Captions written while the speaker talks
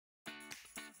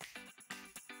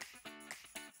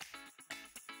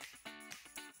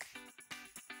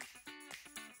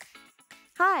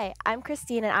Hi, I'm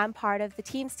Christine and I'm part of the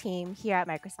Teams team here at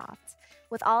Microsoft.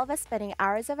 With all of us spending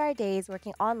hours of our days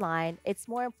working online, it's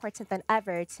more important than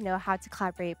ever to know how to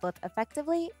collaborate both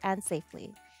effectively and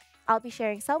safely. I'll be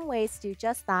sharing some ways to do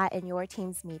just that in your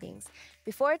Teams meetings,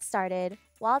 before it's started,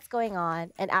 while it's going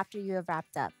on, and after you have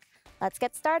wrapped up. Let's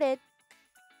get started!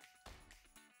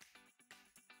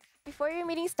 Before your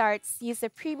meeting starts, use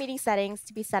the pre-meeting settings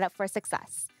to be set up for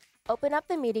success. Open up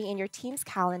the meeting in your Teams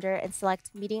calendar and select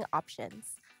Meeting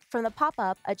Options. From the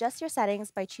pop-up, adjust your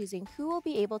settings by choosing who will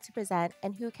be able to present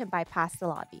and who can bypass the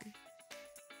lobby.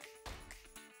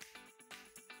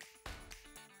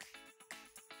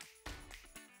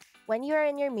 When you are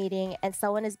in your meeting and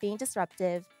someone is being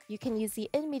disruptive, you can use the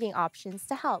in-meeting options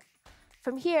to help.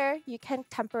 From here, you can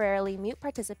temporarily mute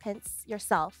participants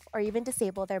yourself or even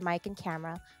disable their mic and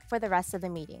camera for the rest of the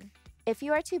meeting. If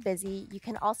you are too busy, you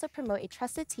can also promote a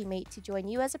trusted teammate to join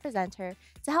you as a presenter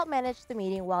to help manage the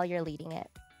meeting while you're leading it.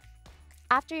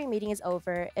 After your meeting is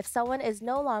over, if someone is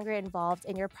no longer involved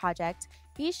in your project,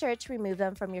 be sure to remove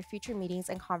them from your future meetings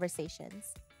and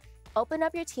conversations. Open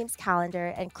up your team's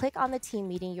calendar and click on the team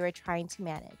meeting you are trying to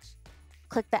manage.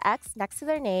 Click the X next to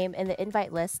their name in the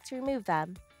invite list to remove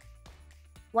them.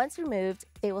 Once removed,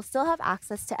 they will still have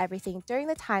access to everything during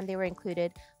the time they were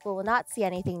included, but will not see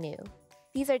anything new.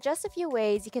 These are just a few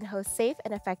ways you can host safe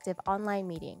and effective online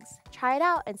meetings. Try it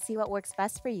out and see what works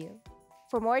best for you.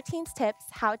 For more Teams tips,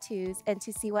 how-tos, and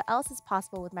to see what else is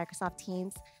possible with Microsoft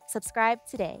Teams, subscribe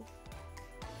today.